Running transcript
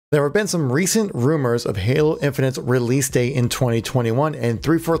There have been some recent rumors of Halo Infinite's release date in 2021, and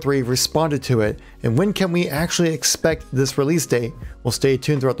 343 responded to it. And when can we actually expect this release date? Well, stay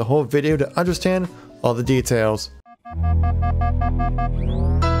tuned throughout the whole video to understand all the details.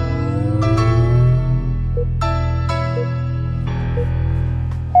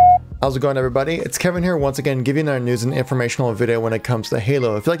 How's it going, everybody? It's Kevin here once again, giving you another news and informational video when it comes to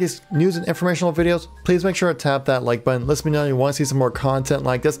Halo. If you like these news and informational videos, please make sure to tap that like button. Let me know you want to see some more content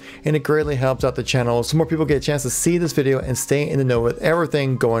like this, and it greatly helps out the channel so more people get a chance to see this video and stay in the know with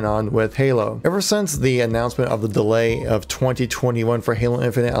everything going on with Halo. Ever since the announcement of the delay of 2021 for Halo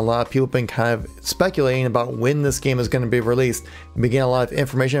Infinite, a lot of people have been kind of speculating about when this game is going to be released. We getting a lot of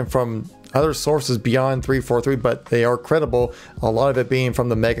information from other sources beyond 343, but they are credible. A lot of it being from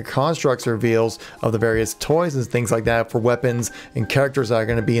the Mega Constructs reveals of the various toys and things like that for weapons and characters that are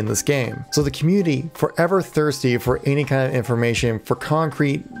going to be in this game. So the community, forever thirsty for any kind of information, for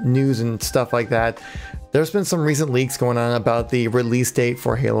concrete news and stuff like that. There's been some recent leaks going on about the release date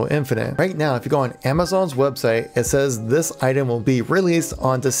for Halo Infinite. Right now, if you go on Amazon's website, it says this item will be released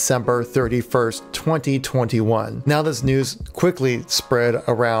on December 31st, 2021. Now this news quickly spread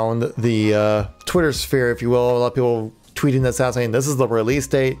around the Twitter sphere, if you will. A lot of people tweeting this out saying, this is the release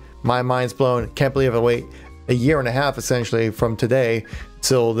date. My mind's blown. Can't believe I wait a year and a half essentially from today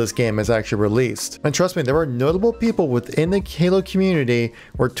till this game is actually released. And trust me, there were notable people within the Halo community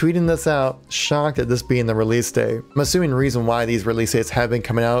were tweeting this out, shocked at this being the release date. I'm assuming the reason why these release dates have been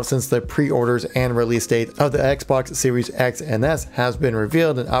coming out since the pre-orders and release date of the Xbox Series X and S has been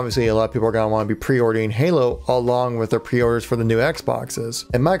revealed, and obviously a lot of people are going to want to be pre-ordering Halo along with their pre-orders for the new Xboxes.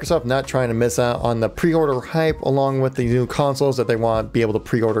 And Microsoft not trying to miss out on the pre-order hype along with the new consoles that they want to be able to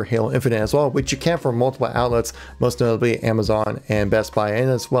pre-order Halo Infinite as well, which you can from multiple outlets, most notably Amazon and Best Buy, and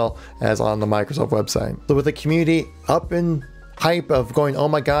as well as on the Microsoft website. So with the community up in hype of going, oh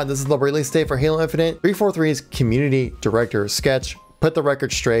my god, this is the release date for Halo Infinite, 343's community director Sketch put the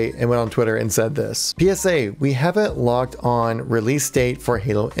record straight and went on Twitter and said this: PSA, we haven't locked on release date for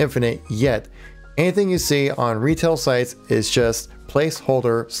Halo Infinite yet. Anything you see on retail sites is just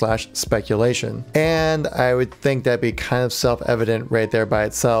placeholder / speculation. And I would think that'd be kind of self-evident right there by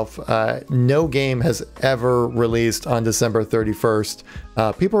itself. No game has ever released on December 31st.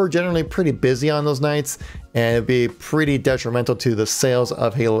 People are generally pretty busy on those nights, and it'd be pretty detrimental to the sales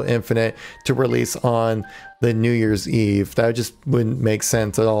of Halo Infinite to release on the New Year's Eve. That just wouldn't make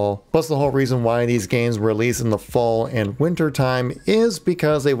sense at all. Plus, the whole reason why these games release in the fall and winter time is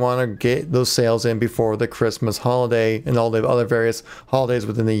because they want to get those sales in before the Christmas holiday and all the other various holidays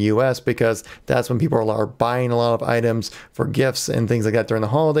within the US, because that's when people are buying a lot of items for gifts and things like that during the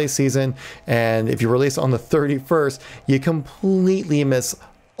holiday season. And if you release on the 31st, you completely miss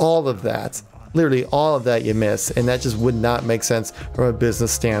all of that. Literally all of that you miss, and that just would not make sense from a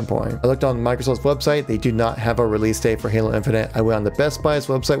business standpoint. I looked on Microsoft's website, they do not have a release date for Halo Infinite. I went on the Best Buy's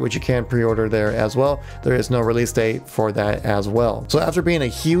website, which you can pre-order there as well. There is no release date for that as well. So after being a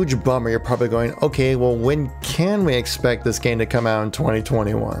huge bummer, you're probably going, okay, well, when can we expect this game to come out in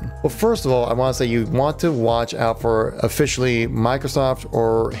 2021? Well, first of all, I want to say you want to watch out for officially Microsoft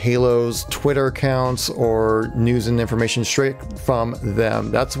or Halo's Twitter accounts or news and information straight from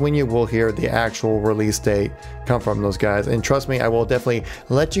them. That's when you will hear the actual release date come from those guys. And trust me, I will definitely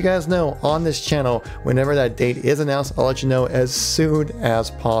let you guys know on this channel whenever that date is announced. I'll let you know as soon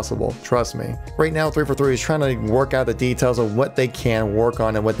as possible. Trust me. Right now, 343 is trying to work out the details of what they can work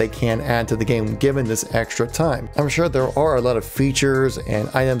on and what they can add to the game given this extra time. I'm sure there are a lot of features and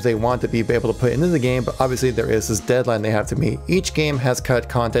items they want to be able to put into the game, but obviously there is this deadline they have to meet. Each game has cut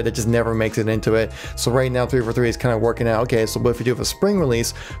content, it just never makes it into it. So right now 343 is kind of working out, okay, so if we do have a spring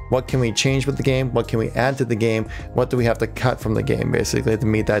release, what can we change with the game? What can we add to the game? What do we have to cut from the game basically to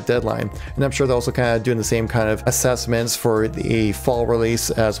meet that deadline? And I'm sure they're also kind of doing the same kind of assessments for the fall release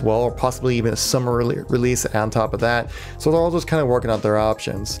as well, or possibly even a summer release on top of that. So they're all just kind of working out their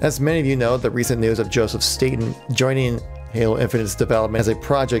options. As many of you know, the recent news of Joseph Staten joining Halo Infinite's development as a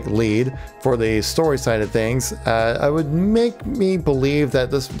project lead for the story side of things, I would make me believe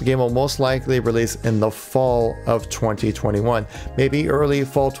that this game will most likely release in the fall of 2021, maybe early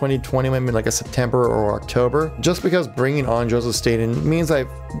fall 2021, maybe like a September or October. Just because bringing on Joseph Staten means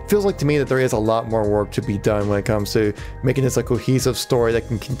feels like to me that there is a lot more work to be done when it comes to making this a cohesive story that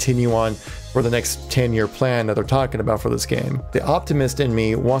can continue on for the next 10-year plan that they're talking about for this game. The optimist in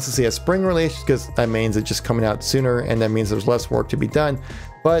me wants to see a spring release because that means it's just coming out sooner, and that means there's less work to be done.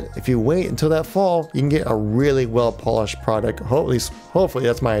 But if you wait until that fall, you can get a really well polished product. Hopefully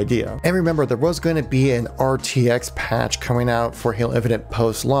that's my idea. And remember, there was going to be an RTX patch coming out for Halo Infinite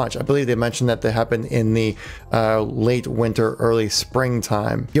post-launch. I believe they mentioned that they happened in the late winter, early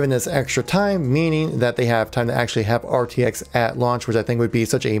springtime. Given this extra time, meaning that they have time to actually have RTX at launch, which I think would be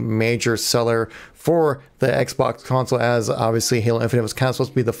such a major seller for the Xbox console, as obviously Halo Infinite was kind of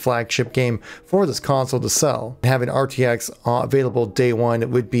supposed to be the flagship game for this console to sell. Having RTX available day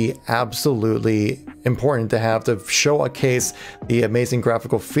one would be absolutely important to have to showcase the amazing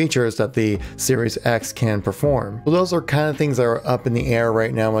graphical features that the Series X can perform. So those are kind of things that are up in the air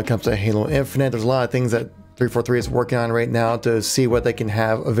right now when it comes to Halo Infinite. There's a lot of things that 343 is working on right now to see what they can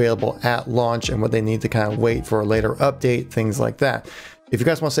have available at launch and what they need to kind of wait for a later update, things like that. If you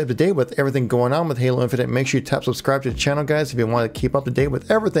guys want to stay up to date with everything going on with Halo Infinite, make sure you tap subscribe to the channel, guys, if you want to keep up to date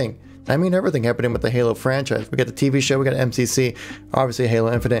with everything. I mean everything happening with the Halo franchise. We got the TV show, we got MCC, obviously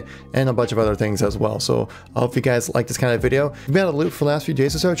Halo Infinite, and a bunch of other things as well. So I hope you guys like this kind of video. If you've been out of the loop for the last few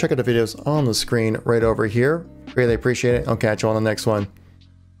days or so, check out the videos on the screen right over here. Really appreciate it. I'll catch you on the next one.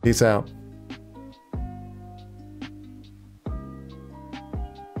 Peace out.